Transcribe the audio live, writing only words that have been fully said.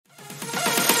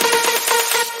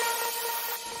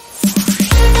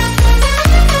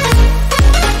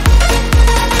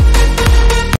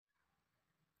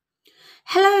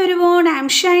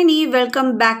Shiny,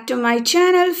 welcome back to my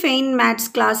channel Maths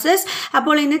Classes.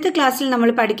 അപ്പോൾ ഇന്നത്തെ ക്ലാസ്സിൽ നമ്മൾ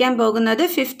പഠിക്കാൻ പോകുന്നത്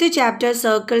 5th chapter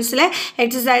circlesലെ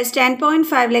exercise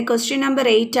 10.5ലെ question number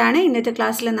 8 ആണ് ഇന്നത്തെ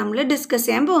ക്ലാസ്സിൽ നമ്മൾ ഡിസ്കസ്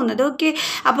ചെയ്യാൻ പോകുന്നത്. ഓക്കേ,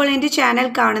 അപ്പോൾ എൻ്റെ ചാനൽ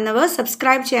കാണുന്നവർ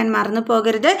സബ്സ്ക്രൈബ് ചെയ്യാൻ മറന്നു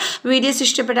പോകരുത്. വീഡിയോസ്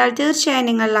ഇഷ്ടപ്പെട്ടാൽ തീർച്ചയായും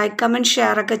നിങ്ങൾ ലൈക്ക് കമന്റ്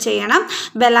ഷെയർ ഒക്കെ ചെയ്യണം.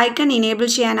 ബെൽ ഐക്കൺ എനേബിൾ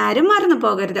ചെയ്യാൻ ആരും മറന്നു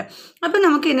പോകരുത്. അപ്പോൾ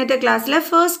നമുക്ക് ഇന്നത്തെ ക്ലാസ്സിലെ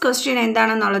ഫസ്റ്റ് ക്വസ്റ്റ്യൻ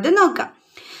എന്താണെന്നുള്ളത് നോക്കാം.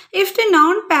 If the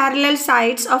non-parallel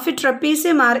sides of a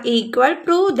trapezium are equal,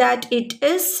 prove that it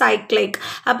is cyclic.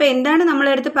 അപ്പോൾ എന്താണ് നമ്മൾ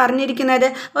എടുത്ത് പറഞ്ഞിരിക്കുന്നത്?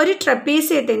 ഒരു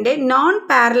ട്രപ്പീസിയത്തിൻ്റെ നോൺ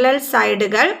പാരലൽ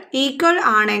സൈഡുകൾ ഈക്വൽ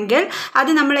ആണെങ്കിൽ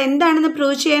അത് നമ്മൾ എന്താണെന്ന്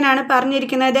പ്രൂവ് ചെയ്യാനാണ്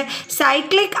പറഞ്ഞിരിക്കുന്നത്?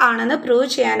 സൈക്ലിക് ആണെന്ന് പ്രൂവ്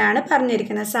ചെയ്യാനാണ്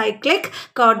പറഞ്ഞിരിക്കുന്നത്. സൈക്ലിക്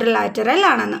ക്വാഡ്രിലാറ്ററൽ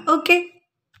ആണെന്ന്. ഓക്കെ,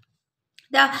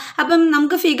 അപ്പം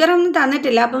നമുക്ക് ഫിഗർ ഒന്നും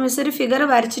തന്നിട്ടില്ല. അപ്പം മിസ് ഒരു ഫിഗർ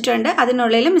വരച്ചിട്ടുണ്ട്,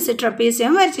 അതിനുള്ളിൽ മിസ്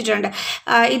ട്രപ്പീസിയം വരച്ചിട്ടുണ്ട്.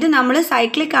 ഇത് നമ്മൾ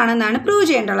സൈക്ലിക് ആണെന്നാണ് പ്രൂവ്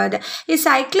ചെയ്യേണ്ടുള്ളത്. ഈ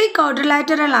സൈക്ലിക്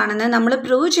ക്വാഡ്രിലാറ്ററൽ ആണെന്ന് നമ്മൾ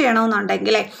പ്രൂവ്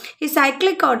ചെയ്യണമെന്നുണ്ടെങ്കിൽ ഈ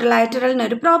സൈക്ലിക്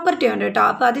ക്വാഡ്രിലാറ്ററലിനൊരു പ്രോപ്പർട്ടി ഉണ്ട് കേട്ടോ.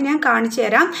 അപ്പോൾ അത് ഞാൻ കാണിച്ചു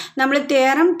തരാം. നമ്മൾ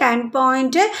തിയറം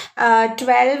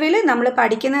 10.12 നമ്മൾ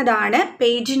പഠിക്കുന്നതാണ്.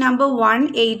 പേജ് നമ്പർ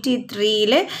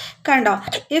 183 കണ്ടോ.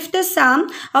 If the sum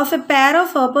of A pair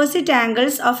of opposite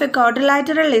angles of A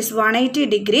quadrilateral is 180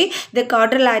 degree, the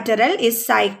quadrilateral is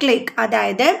cyclic.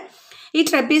 അതായത് ഈ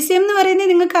ട്രപ്പീസിയം എന്ന് പറയുന്നത്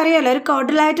നിങ്ങൾക്കറിയാമല്ലോ, ഒരു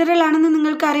ക്വാഡ്രിലാറ്ററൽ ആണെന്ന്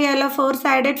നിങ്ങൾക്കറിയാമല്ലോ. 4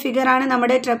 സൈഡഡ് ഫിഗർ ആണ്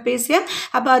നമ്മുടെ ട്രപ്പീസിയം.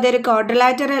 അപ്പോൾ അതൊരു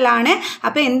ക്വാഡ്രിലാറ്ററൽ ആണ്.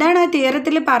 അപ്പോൾ എന്താണ് ആ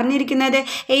തിയറത്തിൽ പറഞ്ഞിരിക്കുന്നത്?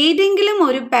 ഏതെങ്കിലും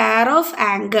ഒരു പെയർ ഓഫ്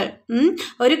ആംഗിൾ,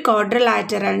 ഒരു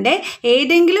ക്വാഡ്രിലാറ്ററലിൻ്റെ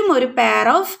ഏതെങ്കിലും ഒരു പെയർ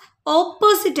ഓഫ്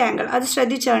ഓപ്പോസിറ്റ് ആംഗിൾ, അത്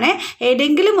ശ്രദ്ധിച്ചോണേ,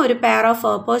 ഏതെങ്കിലും ഒരു പെയർ ഓഫ്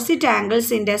ഓപ്പോസിറ്റ്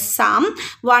ആംഗിൾസിൻ്റെ സം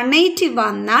 180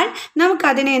 വന്നാൽ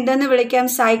നമുക്കതിനെ എന്തെന്ന് വിളിക്കാം?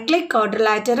 സൈക്ലിക്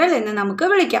ക്വാഡ്രിലാറ്ററൽ എന്ന് നമുക്ക്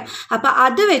വിളിക്കാം. അപ്പോൾ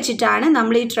അത് വെച്ചിട്ടാണ്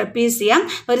നമ്മൾ ഈ ട്രപ്പീസിയം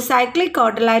ഒരു സൈക്ലിക്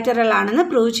ക്വാഡ്രിലാറ്ററൽ ആണെന്ന്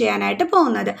പ്രൂവ് ചെയ്യാനായിട്ട്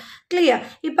പോകുന്നത്. ക്ലിയർ?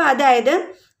 ഇപ്പോൾ അതായത്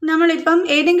നമ്മളിപ്പം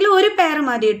ഏതെങ്കിലും ഒരു പെയർ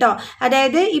മതി കേട്ടോ.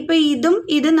 അതായത് ഇപ്പോൾ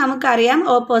ഇതും നമുക്കറിയാം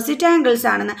ഓപ്പോസിറ്റ് ആംഗിൾസ്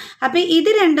ആണെന്ന്. അപ്പോൾ ഇത്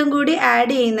രണ്ടും കൂടി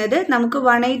ആഡ് ചെയ്യുന്നത് നമുക്ക്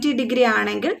 180 ഡിഗ്രി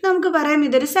ആണെങ്കിൽ നമുക്ക് പറയാം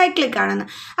ഇതൊരു സൈക്ലിക് ആണെന്ന്.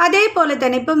 അതേപോലെ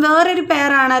തന്നെ ഇപ്പം വേറൊരു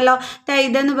പെയർ ആണല്ലോ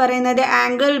ഇതെന്ന് പറയുന്നത്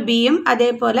ആംഗിൾ ബിയും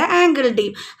അതേപോലെ ആംഗിൾ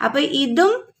ഡിയും. അപ്പോൾ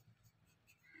ഇതും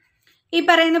ഈ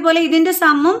പറയുന്ന പോലെ ഇതിൻ്റെ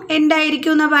സമ്മും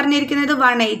എന്തായിരിക്കും എന്ന് പറഞ്ഞിരിക്കുന്നത്?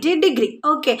 180 ഡിഗ്രി.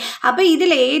 ഓക്കെ, അപ്പോൾ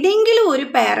ഇതിൽ ഏതെങ്കിലും ഒരു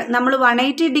പെയർ നമ്മൾ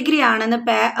 180 ഡിഗ്രി ആണെന്ന്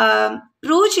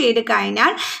പ്രൂവ് ചെയ്ത്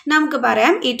കഴിഞ്ഞാൽ നമുക്ക്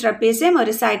പറയാം ഈ ട്രപ്പീസിയം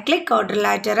ഒരു സൈക്ലിക്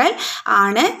ക്വാഡ്രിലാറ്ററൽ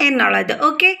ആണ് എന്നുള്ളത്.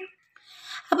 ഓക്കെ,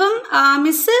 അപ്പം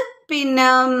മിസ് പിന്നെ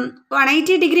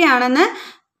 180 ഡിഗ്രി ആണെന്ന്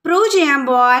പ്രൂവ്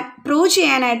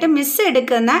ചെയ്യാനായിട്ട് മിസ്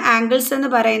എടുക്കുന്ന ആംഗിൾസ് എന്ന്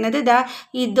പറയുന്നത്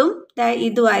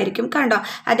ഇതുമായിരിക്കും. കണ്ടോ,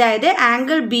 അതായത്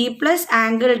angle B plus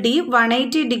angle D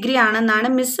 180 degree ആണെന്നാണ്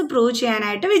മിസ് പ്രൂവ്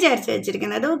ചെയ്യാനായിട്ട് വിചാരിച്ചു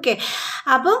വെച്ചിരിക്കുന്നത്. ഓക്കെ,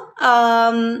 അപ്പം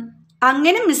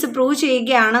അങ്ങനെ മിസ് പ്രൂവ്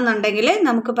ചെയ്യുകയാണെന്നുണ്ടെങ്കിൽ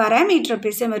നമുക്ക് പറയാം ഈ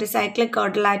ട്രപ്പീസിയം ഒരു സൈക്ലിക്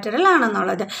ക്വാഡ്രിലാറ്ററൽ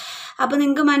ആണെന്നുള്ളത്. അപ്പോൾ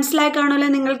നിങ്ങൾക്ക് മനസ്സിലായി കാണുമല്ലോ.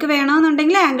 നിങ്ങൾക്ക്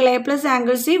വേണമെന്നുണ്ടെങ്കിൽ angle A plus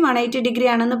angle C 180 degree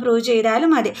ആണെന്ന് പ്രൂവ് ചെയ്താലും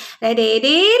മതി. അതായത്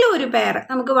ഏതെങ്കിലും ഒരു പെയർ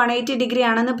നമുക്ക് 180 ഡിഗ്രി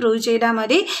ആണെന്ന് പ്രൂവ് ചെയ്താൽ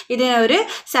മതി ഇതിനൊരു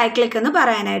സൈക്ലിക് എന്ന്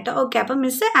പറയാനായിട്ട്. ഓക്കെ, അപ്പം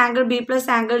miss angle B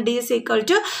plus angle D is equal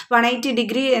to 180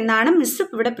 degree എന്നാണ് മിസ്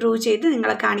ഇവിടെ പ്രൂവ് ചെയ്ത്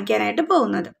നിങ്ങളെ കാണിക്കാനായിട്ട്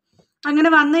പോകുന്നത്. അങ്ങനെ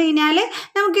വന്നു കഴിഞ്ഞാൽ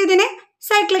നമുക്കിതിനെ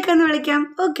സൈക്ലിക് എന്ന് വിളിക്കാം.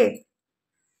 ഓക്കെ,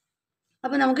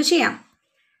 അപ്പോൾ നമുക്ക് ചെയ്യാം.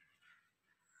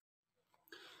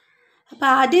 അപ്പോൾ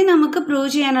ആദ്യം നമുക്ക് പ്രൂവ്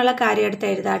ചെയ്യാനുള്ള കാര്യം എടുത്ത്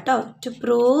എഴുതാം കേട്ടോ. To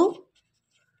prove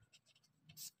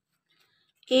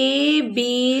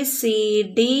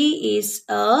ABCD is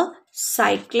A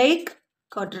cyclic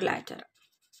quadrilateral.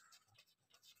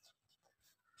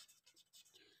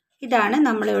 ഇതാണ്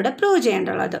നമ്മളിവിടെ പ്രൂവ്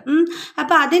ചെയ്യേണ്ടുള്ളത്.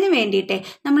 അപ്പോൾ അതിന് വേണ്ടിയിട്ട്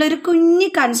നമ്മളൊരു കുഞ്ഞ്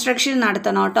കൺസ്ട്രക്ഷൻ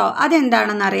നടത്തണം കേട്ടോ.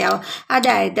 അതെന്താണെന്ന് അറിയാമോ?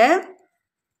 അതായത്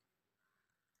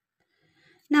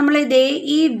നമ്മളിതേ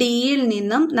ഈ ഡിയിൽ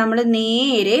നിന്നും നമ്മൾ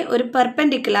നേരെ ഒരു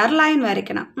പെർപെൻഡിക്കുലർ ലൈൻ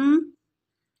വരയ്ക്കണം.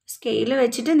 സ്കെയിൽ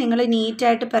വെച്ചിട്ട് നിങ്ങൾ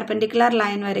നീറ്റായിട്ട് പെർപെൻഡിക്കുലർ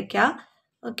ലൈൻ വരയ്ക്കുക.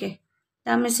 ഓക്കെ,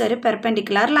 മിസ് ഒരു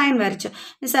പെർപെൻഡിക്കുലർ ലൈൻ വരച്ചു.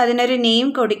 മിസ് അതിനൊരു നെയിം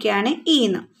കൊടുക്കുകയാണ്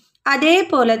ഇന്ന്.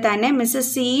 അതേപോലെ തന്നെ മിസ്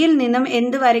സിയിൽ നിന്നും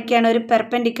എന്ത് വരയ്ക്കുകയാണ്? ഒരു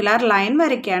പെർപെൻഡിക്കുലർ ലൈൻ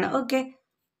വരയ്ക്കുകയാണ്. ഓക്കെ,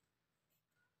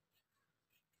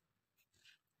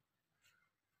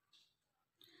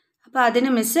 അപ്പോൾ അതിന്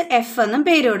മിസ് എഫ് എന്നും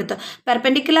പേര് കൊടുത്തു.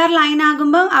 പെർപെൻഡിക്കുലർ ലൈൻ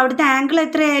ആകുമ്പോൾ അവിടുത്തെ ആംഗിൾ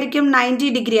എത്രയായിരിക്കും? 90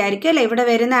 ഡിഗ്രി ആയിരിക്കും അല്ലേ? ഇവിടെ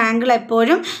വരുന്ന ആംഗിൾ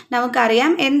എപ്പോഴും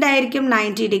നമുക്കറിയാം എന്തായിരിക്കും?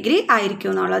 90 ഡിഗ്രി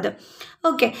ആയിരിക്കും എന്നുള്ളത്.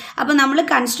 ഓക്കെ, അപ്പോൾ നമ്മൾ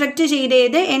കൺസ്ട്രക്റ്റ്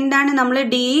ചെയ്തത് എന്താണ്? നമ്മൾ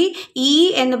DE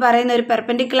എന്ന് പറയുന്ന ഒരു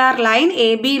പെർപെൻഡിക്കുലർ ലൈൻ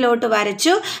AB-ലോട്ട്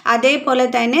വരച്ചു. അതേപോലെ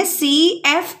തന്നെ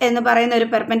CF എന്ന് പറയുന്ന ഒരു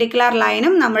പെർപെൻഡിക്കുലർ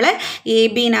ലൈനും നമ്മൾ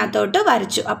AB-നകത്തോട്ട്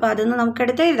വരച്ചു. അപ്പോൾ അതൊന്ന്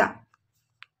നമുക്കെടുത്ത് എഴുതാം.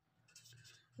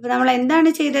 അപ്പോൾ നമ്മൾ എന്താണ്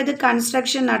ചെയ്തത്?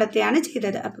 കൺസ്ട്രക്ഷൻ നടത്തിയാണ്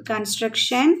ചെയ്തത്. അപ്പോൾ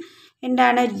കൺസ്ട്രക്ഷൻ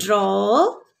എന്താണ്? Draw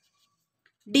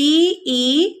DE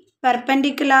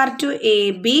perpendicular to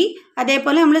AB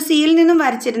അതേപോലെ നമ്മൾ സിയിൽ നിന്നും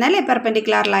വരച്ചിരുന്നല്ലേ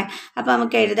പെർപെൻഡിക്കുലർ ലൈൻ. അപ്പോൾ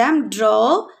നമുക്ക് എഴുതാം draw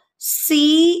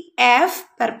CF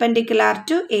perpendicular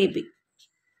to AB.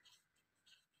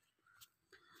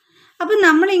 അപ്പം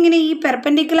നമ്മളിങ്ങനെ ഈ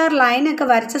പെർപെൻഡിക്കുലർ ലൈനൊക്കെ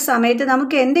വരച്ച സമയത്ത്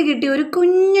നമുക്ക് എന്ത് കിട്ടി? ഒരു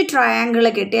കുഞ്ഞു ട്രയാങ്കിൾ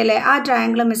കിട്ടി അല്ലേ? ആ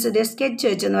ട്രയാങ്കിൾ മിസ് ഇതേ സ്കെച്ച്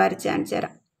വെച്ചൊന്ന് വരച്ച് കാണിച്ചു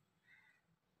തരാം.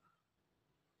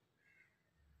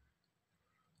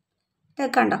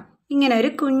 കണ്ടോ? ഇങ്ങനെ ഒരു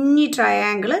കുഞ്ഞി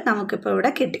ട്രയാങ്കിൾ നമുക്കിപ്പോൾ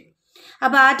ഇവിടെ കിട്ടി.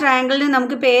 അപ്പോൾ ആ ട്രയാങ്കിളിന്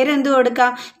നമുക്ക് പേരെന്ത്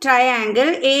കൊടുക്കാം? ട്രയാങ്കിൾ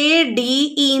ADE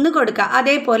എന്ന് കൊടുക്കാം.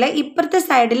 അതേപോലെ ഇപ്പുറത്തെ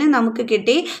സൈഡിൽ നമുക്ക്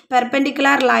കിട്ടി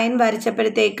പെർപെൻഡിക്കുലർ ലൈൻ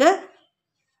വരച്ചപ്പോഴത്തേക്ക്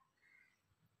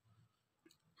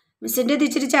മിസ്സിൻ്റെ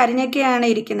ഇച്ചിരി ചരിഞ്ഞൊക്കെയാണ്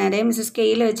ഇരിക്കുന്നത്. മിസ്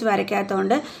സ്കെയിൽ വെച്ച്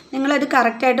വരയ്ക്കാത്തതുകൊണ്ട് നിങ്ങളത്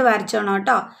കറക്റ്റായിട്ട് വരച്ചോണം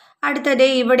കേട്ടോ. അടുത്തത്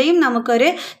ഇവിടെയും നമുക്കൊരു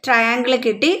ട്രയാങ്കിൾ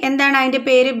കിട്ടി. എന്താണ് അതിൻ്റെ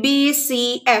പേര്?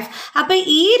 BCF. അപ്പോൾ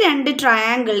ഈ രണ്ട്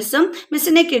ട്രയാങ്കിൾസും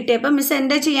മിസ്സിനെ കിട്ടിയപ്പോൾ മിസ്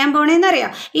എന്താ ചെയ്യാൻ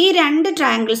പോണേന്നറിയാം? ഈ രണ്ട്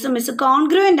ട്രയാങ്കിൾസും മിസ്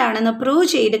കോൺഗ്രുവൻ്റ് ആണെന്ന് പ്രൂവ്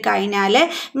ചെയ്ത് കഴിഞ്ഞാൽ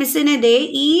മിസ്സിന് ദേ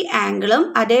ഈ ആംഗിളും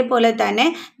അതേപോലെ തന്നെ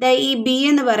ദേ ഈ B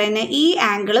എന്ന് പറയുന്ന ഈ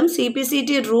ആംഗിളും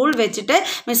CPCT റൂൾ വെച്ചിട്ട്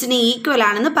മിസ്സിന് ഈക്വൽ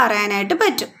ആണെന്ന് പറയാനായിട്ട്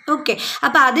പറ്റും. ഓക്കെ,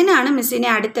 അപ്പോൾ അതിനാണ്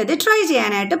മിസ്സിനെ അടുത്തത് ട്രൈ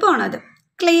ചെയ്യാനായിട്ട് പോണത്.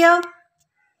 ക്ലിയർ?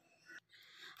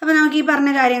 അപ്പോൾ നമുക്ക് ഈ പറഞ്ഞ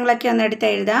കാര്യങ്ങളൊക്കെ ഒന്ന് എടുത്ത്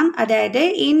എഴുതാം. അതായത്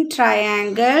in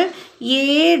triangle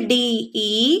ADE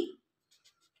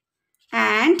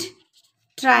and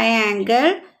triangle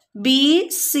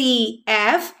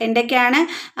BCF എന്തൊക്കെയാണ്?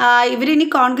 ഇവരിനി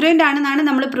കോൺഗ്രുവൻ്റ് ആണെന്നാണ്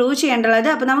നമ്മൾ പ്രൂവ് ചെയ്യേണ്ടത്.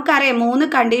 അപ്പോൾ നമുക്കറിയാം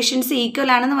 3 കണ്ടീഷൻസ്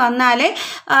ഈക്വൽ ആണെന്ന് വന്നാലേ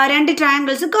 2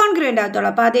 ട്രയാങ്കിൾസ് കോൺഗ്രുവൻ്റ്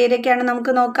ആകത്തുള്ളൂ. അപ്പോൾ അത് ഏതൊക്കെയാണ്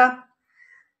നമുക്ക് നോക്കാം.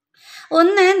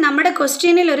 ഒന്ന്, നമ്മുടെ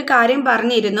ക്വസ്റ്റ്യനിൽ ഒരു കാര്യം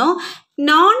പറഞ്ഞിരുന്നു,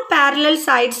 non parallel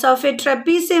sides of A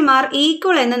trapezium R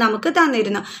equal എന്ന് നമുക്ക്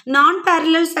തന്നിരുന്നു. നോൺ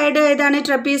പാരലൽ സൈഡ് ഏതാണ്?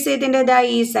 ട്രപ്പീസിയത്തിൻ്റെ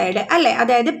ഈ സൈഡ് അല്ലേ?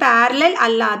 അതായത് പാരലൽ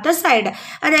അല്ലാത്ത സൈഡ്.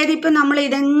 അതായത് ഇപ്പം നമ്മൾ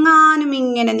ഇതെങ്ങാനും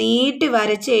ഇങ്ങനെ നീട്ടി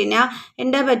വരച്ച് കഴിഞ്ഞാൽ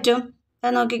എന്താ പറ്റും?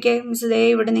 അത് നോക്കിക്കേ മിസ്, ദേ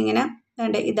ഇവിടെ നിന്ന് ഇങ്ങനെ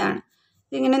വേണ്ട, ഇതാണ്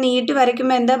ഇതിങ്ങനെ നീട്ടി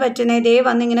വരയ്ക്കുമ്പോൾ എന്താ പറ്റുന്നത്? ഇതേ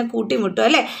വന്ന് ഇങ്ങനെ കൂട്ടിമുട്ടും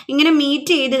അല്ലേ? ഇങ്ങനെ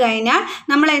മീറ്റ് ചെയ്ത് കഴിഞ്ഞാൽ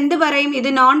നമ്മൾ എന്ത് പറയും? ഇത്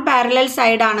നോൺ പാരലൽ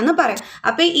സൈഡാണെന്ന് പറയും.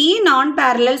 അപ്പോൾ ഈ നോൺ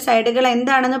പാരലൽ സൈഡുകൾ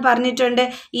എന്താണെന്ന് പറഞ്ഞിട്ടുണ്ട്?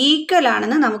 ഈക്വൽ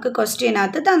ആണെന്ന് നമുക്ക്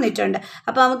ക്വസ്റ്റ്യനകത്ത് തന്നിട്ടുണ്ട്.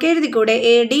 അപ്പോൾ നമുക്ക് എഴുതിക്കൂടെ?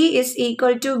 AD is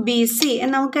equal to BC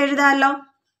എന്ന് നമുക്ക് എഴുതാമല്ലോ.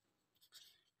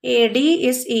 AD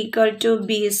is equal to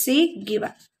BC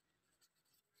given.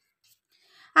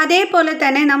 അതേപോലെ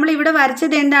തന്നെ നമ്മൾ ഇവിടെ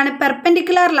വരച്ചത് എന്താണ്?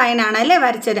 പെർപെൻഡിക്കുലർ ലൈൻ ആണ് അല്ലേ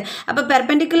വരച്ചത്. അപ്പോൾ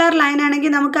പെർപെൻഡിക്കുലർ ലൈൻ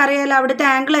ആണെങ്കിൽ നമുക്കറിയാമല്ലോ അവിടുത്തെ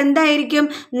ആംഗിൾ എന്തായിരിക്കും?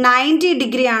 90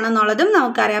 ഡിഗ്രി ആണെന്നുള്ളതും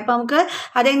നമുക്കറിയാം. അപ്പോൾ നമുക്ക്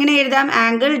അതെങ്ങനെ എഴുതാം?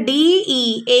 Angle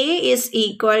DEA is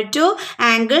equal to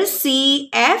angle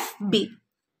CFB.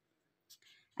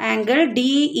 Angle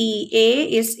DEA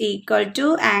is equal to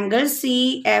angle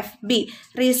CFB.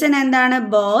 Reason എന്താണ്?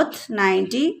 Both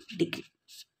 90 degree.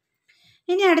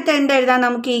 ഇനി അടുത്ത എന്തെഴുതാം?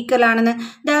 നമുക്ക് ഈക്വൽ ആണെന്ന്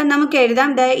നമുക്ക്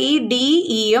എഴുതാം. ഈ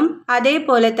DEയും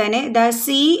അതേപോലെ തന്നെ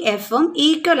CFും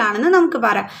ഈക്വൽ ആണെന്ന് നമുക്ക്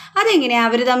പറയാം. അതെങ്ങനെയാണ്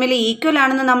അവർ തമ്മിൽ ഈക്വൽ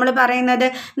ആണെന്ന് നമ്മൾ പറയുന്നത്?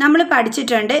 നമ്മൾ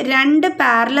പഠിച്ചിട്ടുണ്ട്, 2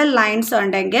 പാരലൽ ലൈൻസ്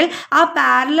ഉണ്ടെങ്കിൽ ആ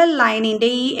പാരലൽ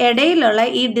ലൈനിൻ്റെ ഈ ഇടയിലുള്ള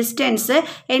ഈ ഡിസ്റ്റൻസ്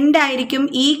എന്തായിരിക്കും?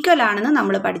 ഈക്വൽ ആണെന്ന്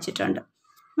നമ്മൾ പഠിച്ചിട്ടുണ്ട്.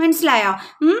 മനസ്സിലായോ?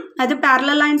 അത്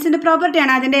പാരലൽ ലൈൻസിൻ്റെ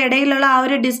പ്രോപ്പർട്ടിയാണ്. അതിൻ്റെ ഇടയിലുള്ള ആ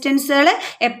ഒരു ഡിസ്റ്റൻസുകൾ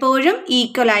എപ്പോഴും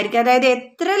ഈക്വൽ ആയിരിക്കും. അതായത്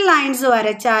എത്ര ലൈൻസ്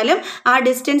വരച്ചാലും ആ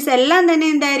ഡിസ്റ്റൻസ് എല്ലാം തന്നെ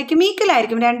എന്തായിരിക്കും? ഈക്വൽ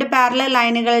ആയിരിക്കും. 2 പാരലൽ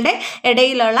ലൈനുകളുടെ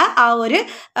ഇടയിലുള്ള ആ ഒരു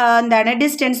എന്താണ്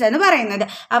ഡിസ്റ്റൻസ് എന്ന് പറയുന്നത്.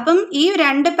 അപ്പം ഈ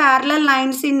 2 പാരലൽ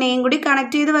ലൈൻസിനെയും കൂടി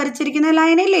കണക്ട് ചെയ്ത് വരച്ചിരിക്കുന്ന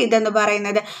ലൈനല്ലേ ഇതെന്ന്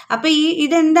പറയുന്നത്. അപ്പോൾ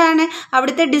ഇതെന്താണ്?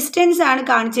 അവിടുത്തെ ഡിസ്റ്റൻസ് ആണ്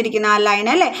കാണിച്ചിരിക്കുന്ന ആ ലൈൻ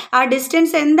അല്ലേ? ആ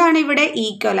ഡിസ്റ്റൻസ് എന്താണ് ഇവിടെ?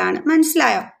 ഈക്വൽ ആണ്.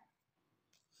 മനസ്സിലായോ?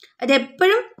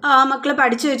 അതെപ്പോഴും മക്കൾ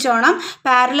പഠിച്ചു വെച്ചോണം.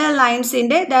 പാരലൽ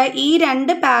ലൈൻസിൻ്റെ ഈ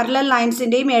 2 പാരലൽ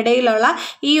ലൈൻസിൻ്റെയും ഇടയിലുള്ള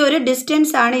ഈ ഒരു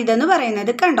ഡിസ്റ്റൻസ് ആണ് ഇതെന്ന്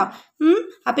പറയുന്നത്. കണ്ടോ?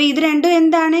 അപ്പോൾ ഇത് രണ്ടും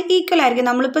എന്താണ്? ഈക്വൽ ആയിരിക്കും.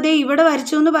 നമ്മളിപ്പോൾ ദേ ഇവിടെ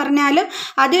വരച്ചു എന്ന് പറഞ്ഞാലും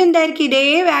അത് എന്തായിരിക്കും? ഇതേ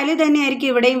വാല്യൂ തന്നെ ആയിരിക്കും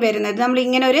ഇവിടെയും വരുന്നത്. നമ്മൾ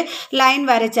ഇങ്ങനെ ഒരു ലൈൻ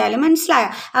വരച്ചാലും.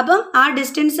 മനസ്സിലായോ? അപ്പം ആ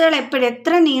ഡിസ്റ്റൻസുകൾ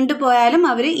എത്ര നീണ്ടു പോയാലും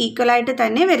അവർ ഈക്വലായിട്ട്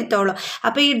തന്നെ വരുത്തുള്ളൂ.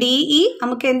 അപ്പോൾ ഈ DE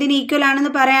നമുക്ക് എന്തിന് ഈക്വൽ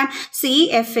ആണെന്ന് പറയാം?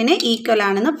 CFന് ഈക്വൽ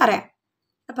ആണെന്ന് പറയാം.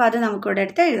 അപ്പോൾ അത് നമുക്കിവിടെ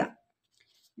എടുത്ത് എഴുതാം.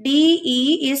 DE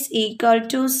is equal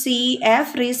to CF.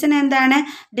 Reason എന്താണ്?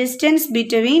 Distance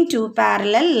between 2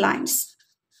 parallel lines.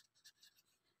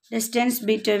 Distance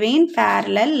between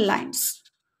parallel lines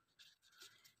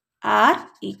are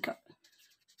equal.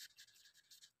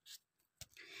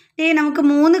 നമുക്ക്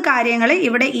 3 കാര്യങ്ങൾ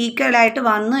ഇവിടെ ഈക്വൽ ആയിട്ട്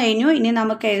വന്നു കഴിഞ്ഞു. ഇനി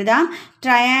നമുക്ക് എഴുതാം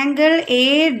triangle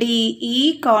ADE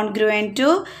congruent to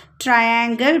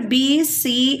triangle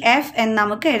BCF എന്ന്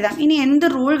നമുക്ക് എഴുതാം. ഇനി എന്ത്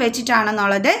റൂൾ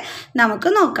വെച്ചിട്ടാണെന്നുള്ളത് നമുക്ക്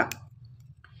നോക്കാം.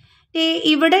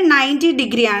 ഇവിടെ 90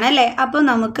 ഡിഗ്രി ആണ് അല്ലേ? അപ്പോൾ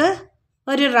നമുക്ക്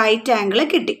ഒരു റൈറ്റ് ആംഗിൾ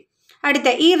കിട്ടി. അടുത്ത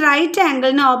ഈ റൈറ്റ്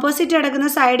ആംഗിളിന് ഓപ്പോസിറ്റ് കിടക്കുന്ന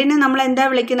സൈഡിനെ നമ്മൾ എന്താ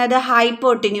വിളിക്കുന്നത്?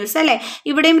 ഹൈപ്പോട്ടിന്യൂസ് അല്ലേ?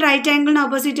 ഇവിടെയും റൈറ്റ് ആംഗിളിന്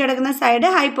ഓപ്പോസിറ്റ് കിടക്കുന്ന സൈഡ്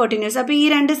ഹൈപ്പോട്ടിന്യൂസ്. അപ്പോൾ ഈ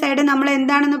രണ്ട് സൈഡ് നമ്മൾ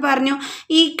എന്താണെന്ന് പറഞ്ഞു?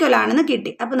 ഈക്വൽ ആണെന്ന്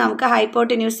കിട്ടി. അപ്പോൾ നമുക്ക്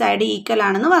ഹൈപ്പോട്ടിന്യൂസ് സൈഡ് ഈക്വൽ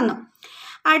ആണെന്ന് വന്നു.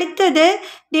 അടുത്തത്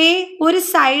ദേ ഒരു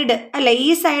സൈഡ് അല്ലേ, ഈ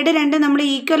സൈഡ് രണ്ട് നമ്മൾ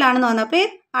ഈക്വൽ ആണെന്ന് വന്നു. അപ്പോൾ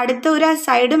അടുത്ത ഒരു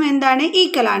സൈഡും എന്താണ്?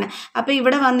 ഈക്വൽ ആണ്. അപ്പോൾ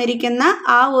ഇവിടെ വന്നിരിക്കുന്ന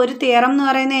ആ ഒരു തിയറം എന്ന്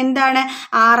പറയുന്നത് എന്താണ്?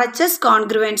 RHS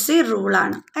കോൺഗ്രുവൻസി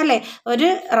റൂളാണ് അല്ലേ? ഒരു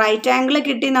റൈറ്റ് ആംഗിൾ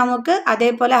കിട്ടി നമുക്ക്,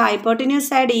 അതേപോലെ ഹൈപ്പോട്ടിന്യൂസ്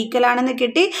സൈഡ് ഈക്വൽ ആണെന്ന്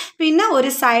കിട്ടി, പിന്നെ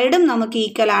ഒരു സൈഡും നമുക്ക്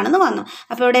ഈക്വൽ ആണെന്ന് വന്നു.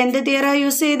 അപ്പോൾ ഇവിടെ എന്ത് തിയറം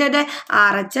യൂസ് ചെയ്തത്?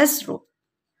 RHS rule.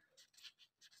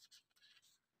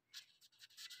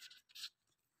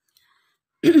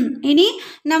 ഇനി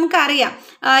നമുക്കറിയാം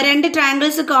രണ്ട്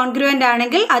ട്രയാങ്കിൾസ് കോൺഗ്രുവൻ്റ്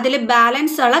ആണെങ്കിൽ അതിൽ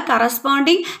ബാലൻസ് ഉള്ള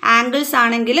കറസ്പോണ്ടിങ് ആംഗിൾസ്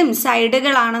ആണെങ്കിലും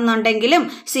സൈഡുകളാണെന്നുണ്ടെങ്കിലും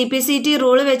CPCT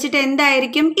റൂൾ വെച്ചിട്ട്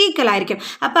എന്തായിരിക്കും? ഈക്വൽ ആയിരിക്കും.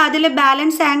 അപ്പോൾ അതിൽ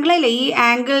ബാലൻസ് ആംഗിൾ അല്ലേ, ഈ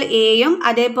ആംഗിൾ എയും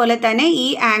അതേപോലെ തന്നെ ഈ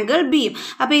ആംഗിൾ ബിയും.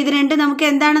 അപ്പോൾ ഇത് രണ്ടും നമുക്ക്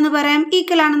എന്താണെന്ന് പറയാം?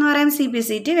 ഈക്വൽ ആണെന്ന് പറയാം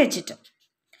CPCT വെച്ചിട്ട്.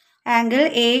 Angle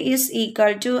A is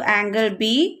equal to angle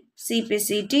B,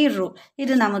 CPCT rule.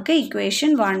 ഇത് നമുക്ക്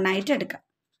ഇക്വേഷൻ 1 ആയിട്ട് എടുക്കാം.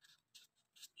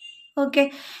 ഓക്കെ,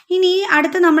 ഇനി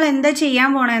അടുത്ത് നമ്മൾ എന്താ ചെയ്യാൻ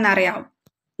പോണേന്ന് അറിയാമോ?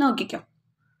 നോക്കിക്കോ.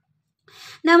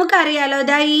 നമുക്കറിയാലോ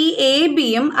ഇതാ ഈ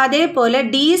AB-യും അതേപോലെ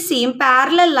DC-യും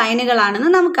പാരലൽ ലൈനുകളാണെന്ന്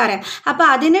നമുക്കറിയാം. അപ്പോൾ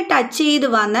അതിനെ ടച്ച് ചെയ്ത്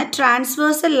വന്ന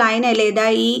ട്രാൻസ്വേഴ്സൽ ലൈൻ അല്ലേ ഇതാ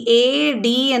ഈ AD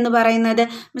എന്ന് പറയുന്നത്?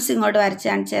 മിസ് ഇങ്ങോട്ട് വരച്ച്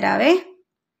കാണിച്ചു തരാവേ.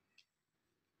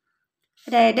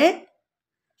 അതായത്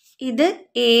ഇത്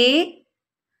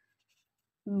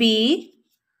AB,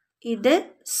 ഇത്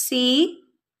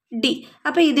CD.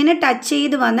 അപ്പോൾ ഇതിനെ ടച്ച്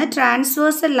ചെയ്ത് വന്ന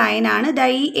ട്രാൻസ്വേഴ്സൽ ലൈനാണ് ദാ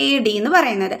ഈ AD എന്ന്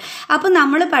പറയുന്നത്. അപ്പോൾ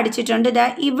നമ്മൾ പഠിച്ചിട്ടുണ്ട് ദാ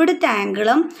ഇവിടുത്തെ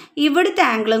ആംഗിളും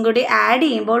കൂടി ആഡ്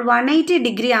ചെയ്യുമ്പോൾ 180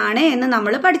 ഡിഗ്രി ആണ് എന്ന്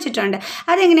നമ്മൾ പഠിച്ചിട്ടുണ്ട്.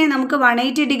 അതെങ്ങനെയാണ് നമുക്ക്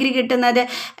 180 ഡിഗ്രി കിട്ടുന്നത്?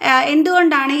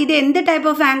 എന്തുകൊണ്ടാണ്? ഇത് എന്ത് ടൈപ്പ്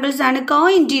ഓഫ് ആംഗിൾസ് ആണ്? കോ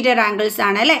ഇൻറ്റീരിയർ ആംഗിൾസ്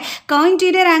ആണ് അല്ലേ? കോ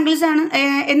ഇൻറ്റീരിയർ ആംഗിൾസ് ആണ്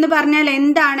എന്ന് പറഞ്ഞാൽ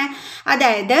എന്താണ്?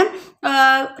 അതായത്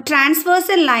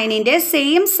ട്രാൻസ്വേഴ്സൽ ലൈനിൻ്റെ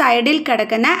സെയിം സൈഡിൽ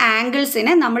കിടക്കുന്ന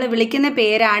ആംഗിൾസിനെ നമ്മൾ വിളിക്കുന്ന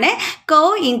പേരാണ് കോ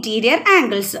ഇൻറ്റീരിയർ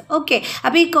ആംഗിൾസ്. ഓക്കെ,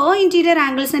 അപ്പോൾ ഈ കോ ഇൻറ്റീരിയർ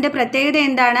ആംഗിൾസിൻ്റെ പ്രത്യേകത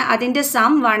എന്താണ്? അതിൻ്റെ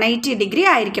സം 180 ഡിഗ്രി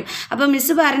ആയിരിക്കും. അപ്പോൾ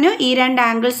മിസ് പറഞ്ഞു ഈ രണ്ട്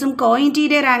ആംഗിൾസും കോ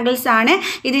ഇൻറ്റീരിയർ ആംഗിൾസ് ആണ്.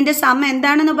 ഇതിൻ്റെ സം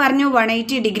എന്താണെന്ന് പറഞ്ഞു?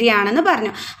 180 ഡിഗ്രി ആണെന്ന്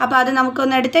പറഞ്ഞു. അപ്പോൾ അത്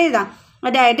നമുക്കൊന്ന് എടുത്ത് എഴുതാം.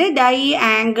 അതായത് ദാ ഈ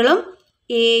ആംഗിളും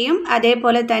എയും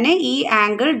അതേപോലെ തന്നെ ഈ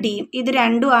ആംഗിൾ ഡിയും, ഇത്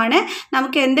രണ്ടുമാണ്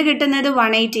നമുക്ക് എന്ത് കിട്ടുന്നത്?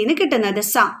 180 കിട്ടുന്നത്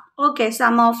some. Okay,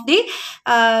 some of the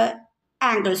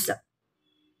angles.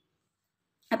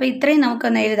 അപ്പോൾ ഇത്രയും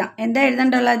നമുക്കൊന്ന് എഴുതാം. എന്താ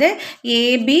എഴുതേണ്ടുള്ളത്?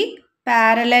 AB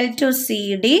parallel to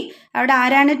CD. അവിടെ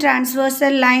ആരാണ്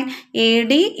transversal line?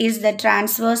 AD is the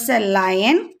transversal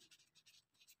line.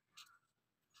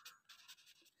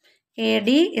 AD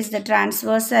is the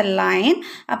transversal line.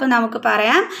 അപ്പോൾ നമുക്ക്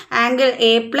പറയാം angle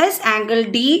A plus angle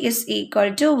D is equal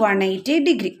to 180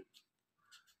 degree.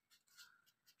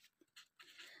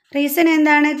 Reason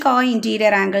എന്താണ്? കോ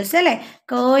ഇൻറ്റീരിയർ ആംഗിൾസ് അല്ലേ?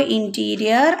 Co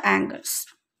interior angles.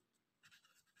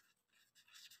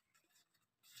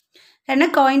 കാരണം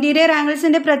co interior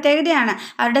ആംഗിൾസിൻ്റെ പ്രത്യേകതയാണ്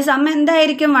അവരുടെ സം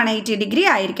എന്തായിരിക്കും? 180 degree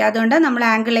ആയിരിക്കും. അതുകൊണ്ട് നമ്മൾ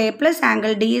angle A plus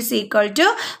angle D is equal to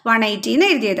 180 എന്ന്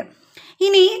എഴുതിയത്.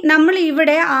 ഇനി നമ്മൾ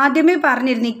ഇവിടെ ആദ്യമേ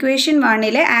പറഞ്ഞിരുന്നു ഇക്വേഷൻ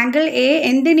 1 ആംഗിൾ എ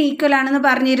എന്തിന് ഈക്വൽ ആണെന്ന്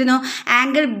പറഞ്ഞിരുന്നു?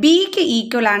 ആംഗിൾ ബിക്ക്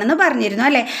ഈക്വൽ ആണെന്ന് പറഞ്ഞിരുന്നു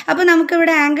അല്ലേ? അപ്പോൾ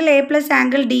നമുക്കിവിടെ angle A plus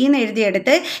angle D എന്ന്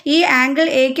എഴുതിയെടുത്ത് ഈ ആംഗിൾ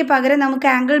എക്ക് പകരം നമുക്ക്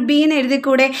ആംഗിൾ ബി എന്ന്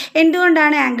എഴുതിക്കൂടെ?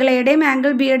 എന്തുകൊണ്ടാണ്? ആംഗിൾ എയുടെയും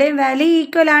ആംഗിൾ ബിയുടെയും വാല്യൂ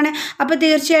ഈക്വൽ ആണ്. അപ്പോൾ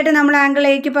തീർച്ചയായിട്ടും നമ്മൾ ആംഗിൾ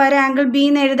എക്ക് പകരം ആംഗിൾ ബി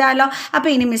എന്ന് എഴുതാമല്ലോ.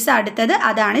 അപ്പോൾ ഇനി മിസ് അടുത്തത്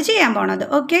അതാണ് ചെയ്യാൻ പോണത്.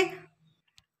 ഓക്കെ,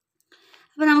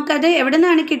 അപ്പോൾ നമുക്കത് എവിടെ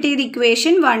നിന്നാണ് കിട്ടിയത്?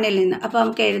 ഇക്വേഷൻ 1 നിന്ന്. അപ്പോൾ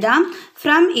നമുക്ക് എഴുതാം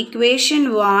from equation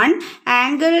 1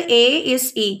 angle A is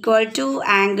equal to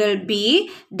angle B.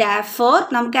 Therefore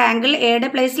നമുക്ക് ആംഗിൾ എയുടെ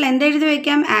പ്ലേസിൽ എന്തെഴുതി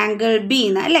വയ്ക്കാം? ആംഗിൾ ബി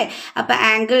എന്ന് അല്ലേ? അപ്പോൾ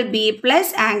angle B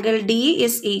plus angle D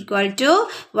is equal to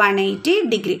 180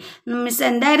 degree. Miss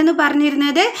എന്തായിരുന്നു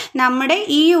പറഞ്ഞിരുന്നത്? നമ്മുടെ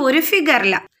ഈ ഒരു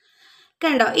ഫിഗറിൽ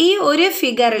കണ്ടോ, ഈ ഒരു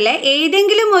ഫിഗറിൽ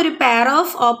ഏതെങ്കിലും ഒരു pair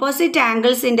of opposite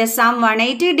ആംഗിൾസിൻ്റെ some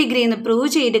 180 degree എന്ന് പ്രൂവ്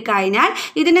ചെയ്ത് കഴിഞ്ഞാൽ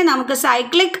ഇതിനെ നമുക്ക്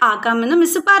സൈക്ലിക് ആക്കാമെന്ന്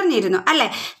മിസ് പറഞ്ഞിരുന്നു അല്ലേ?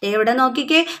 ഇവിടെ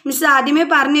നോക്കിക്കേ, മിസ് ആദ്യമേ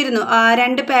പറഞ്ഞിരുന്നു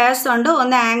രണ്ട് പെയർസ് ഉണ്ട്.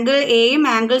 ഒന്ന് ആംഗിൾ എയും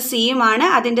ആംഗിൾ സിയുമാണ്,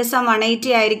 അതിൻ്റെ സം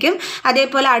 180 ആയിരിക്കും.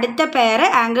 അതേപോലെ അടുത്ത പെയർ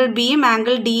ആംഗിൾ ബിയും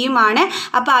ആംഗിൾ ഡിയുമാണ്,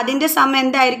 അപ്പോൾ അതിൻ്റെ സം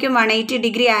എന്തായിരിക്കും? 180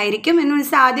 ഡിഗ്രി ആയിരിക്കും എന്ന്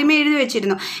മിസ് ആദ്യമേ എഴുതി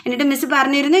വെച്ചിരുന്നു. എന്നിട്ട് മിസ്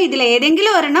പറഞ്ഞിരുന്നു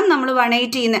ഇതിലേതെങ്കിലും ഒരെണ്ണം നമ്മൾ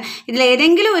 180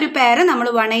 ഇതിലേതെങ്കിലും ഒരു പെയർ നമ്മൾ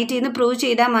 180 പ്രൂവ്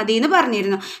ചെയ്താൽ മതി എന്ന്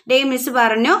പറഞ്ഞിരുന്നു. ഡേ മിസ്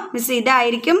പറഞ്ഞു മിസ്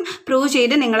ഇതായിരിക്കും പ്രൂവ്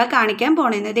ചെയ്ത് നിങ്ങളെ കാണിക്കാൻ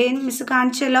പോണെന്ന്. Day miss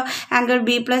കാണിച്ചല്ലോ angle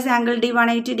B plus angle D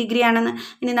 180 degree ആണെന്ന്.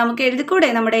 ഇനി നമുക്ക് എഴുതിക്കൂടെ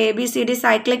നമ്മുടെ ABCD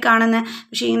സൈക്ലിക് ആണെന്ന്?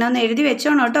 പക്ഷേ ഇങ്ങനെ ഒന്ന് എഴുതി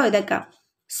വെച്ചോണം കേട്ടോ ഇതൊക്കെ.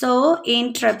 So in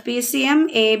trapezium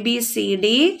ABCD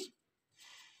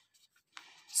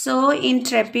So in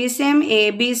trapezium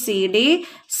ABCD,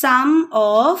 sum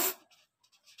of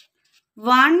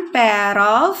one pair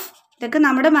of, ഇതൊക്കെ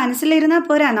നമ്മുടെ മനസ്സിലിരുന്നാൽ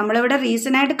പോരാ, നമ്മളിവിടെ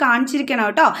റീസൺ ആയിട്ട് കാണിച്ചിരിക്കണം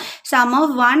കേട്ടോ. Some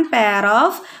of one pair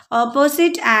of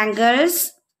opposite angles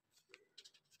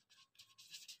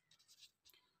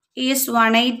is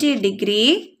 180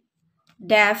 degree.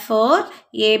 Therefore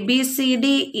ABCD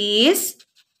is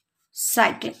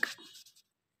cyclic.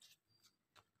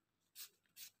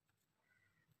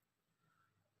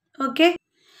 Okay.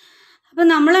 അപ്പോൾ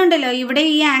നമ്മളുണ്ടല്ലോ ഇവിടെ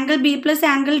ഈ angle B plus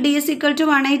angle D is equal to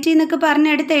 180 എന്നൊക്കെ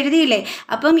പറഞ്ഞെടുത്ത് എഴുതിയില്ലേ.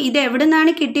 അപ്പം ഇത് എവിടെ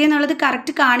നിന്നാണ് കിട്ടിയെന്നുള്ളത്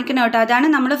കറക്റ്റ് കാണിക്കണം കേട്ടോ. അതാണ്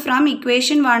നമ്മൾ ഫ്രം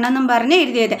ഇക്വേഷൻ 1 എന്നും പറഞ്ഞ്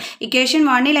എഴുതിയത്. ഇക്വേഷൻ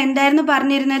 1 എന്തായിരുന്നു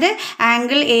പറഞ്ഞിരുന്നത്?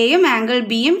 ആംഗിൾ എയും ആംഗിൾ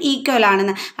ബിയും ഈക്വൽ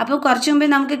ആണെന്ന്. അപ്പോൾ കുറച്ച് മുമ്പ്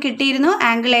നമുക്ക് കിട്ടിയിരുന്നു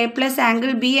angle A plus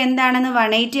angle B എന്താണെന്ന്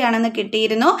 180 ആണെന്ന്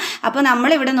കിട്ടിയിരുന്നു. അപ്പോൾ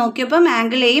നമ്മളിവിടെ നോക്കിയപ്പം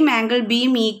ആംഗിൾ എയും ആംഗിൾ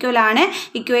ബിയും ഈക്വൽ ആണ്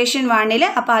ഇക്വേഷൻ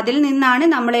 1. അപ്പോൾ അതിൽ നിന്നാണ്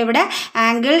നമ്മളിവിടെ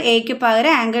ആംഗിൾ എക്ക്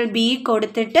പകരം ആംഗിൾ ബി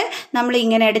കൊടുത്തിട്ട് നമ്മൾ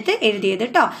ഇങ്ങനെ എടുത്ത് എഴുതിയത്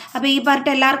കേട്ടോ. അപ്പോൾ ഈ പാർട്ട്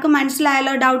എല്ലാവർക്കും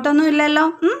മനസ്സിലായല്ലോ? ഡൗട്ടൊന്നും ഇല്ലല്ലോ?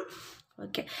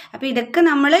 ഓക്കെ. അപ്പോൾ ഇതൊക്കെ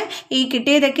നമ്മൾ ഈ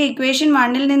കിട്ടിയതൊക്കെ ഇക്വേഷൻ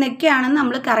 1 നിന്നൊക്കെയാണെന്ന്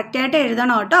നമ്മൾ കറക്റ്റായിട്ട്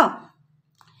എഴുതണം കേട്ടോ.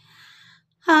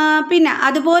 പിന്നെ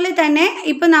അതുപോലെ തന്നെ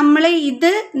ഇപ്പം നമ്മൾ ഇത്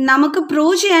നമുക്ക്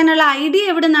പ്രൂവ് ചെയ്യാനുള്ള ഐഡിയ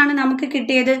എവിടെ നിന്നാണ് നമുക്ക്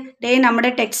കിട്ടിയത്? നമ്മുടെ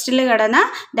ടെക്സ്റ്റിൽ കിടന്ന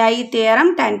ഈ തിയറം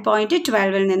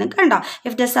 10.12 നിന്ന് കണ്ടോ.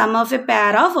 If the sum of A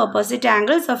pair of opposite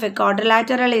angles of A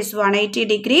quadrilateral is 180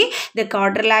 degree, the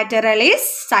quadrilateral is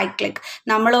cyclic.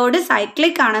 നമ്മളോട്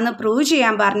സൈക്ലിക് ആണെന്ന് പ്രൂവ്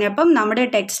ചെയ്യാൻ പറഞ്ഞപ്പം നമ്മുടെ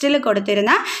ടെക്സ്റ്റിൽ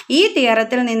കൊടുത്തിരുന്ന ഈ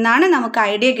തിയറത്തിൽ നിന്നാണ് നമുക്ക്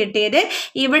ഐഡിയ കിട്ടിയത്.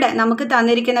 ഇവിടെ നമുക്ക്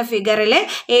തന്നിരിക്കുന്ന ഫിഗറിൽ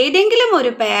ഏതെങ്കിലും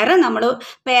ഒരു പെയർ നമ്മൾ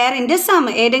പെയറിൻ്റെ സം,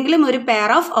 ഏതെങ്കിലും ഒരു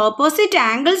പെയർ ഓഫ് ഓപ്പോസിറ്റ്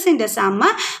ആംഗിൾസിൻ്റെ സമ്മ്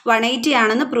 180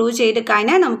 ആണെന്ന് പ്രൂവ് ചെയ്ത്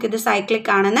കഴിഞ്ഞാൽ നമുക്കിത്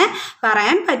സൈക്ലിക് ആണെന്ന്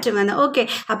പറയാൻ പറ്റുമെന്ന്. ഓക്കെ.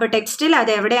 അപ്പോൾ ടെക്സ്റ്റിൽ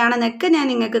അത് എവിടെയാണെന്നൊക്കെ ഞാൻ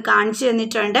നിങ്ങൾക്ക് കാണിച്ചു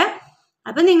തന്നിട്ടുണ്ട്.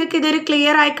 അപ്പം നിങ്ങൾക്ക് ഇതൊരു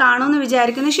ക്ലിയർ ആയി കാണുമെന്ന്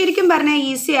വിചാരിക്കുന്നു. ശരിക്കും പറഞ്ഞാൽ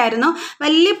ഈസി ആയിരുന്നു,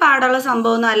 വലിയ പാടുള്ള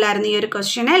സംഭവമൊന്നും അല്ലായിരുന്നു ഈ ഒരു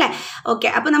ക്വസ്റ്റ്യൻ അല്ലേ. ഓക്കെ.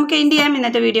 അപ്പോൾ നമുക്ക് എന്ത് ചെയ്യാം,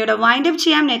 ഇന്നത്തെ വീഡിയോയുടെ വൈൻഡ് അപ്പ്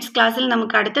ചെയ്യാം. നെക്സ്റ്റ് ക്ലാസ്സിൽ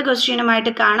നമുക്ക് അടുത്ത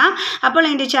ക്വസ്റ്റ്യനുമായിട്ട് കാണാം. അപ്പോൾ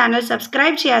എൻ്റെ ചാനൽ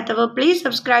സബ്സ്ക്രൈബ് ചെയ്യാത്തവർ please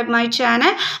subscribe my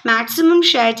channel. Maximum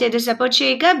share ചെയ്ത് സപ്പോർട്ട്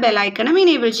ചെയ്യുക, ബെൽ ഐക്കണും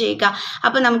എനേബിൾ ചെയ്യുക.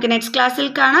 അപ്പോൾ നമുക്ക് നെക്സ്റ്റ് ക്ലാസ്സിൽ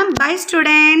കാണാം. By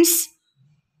students.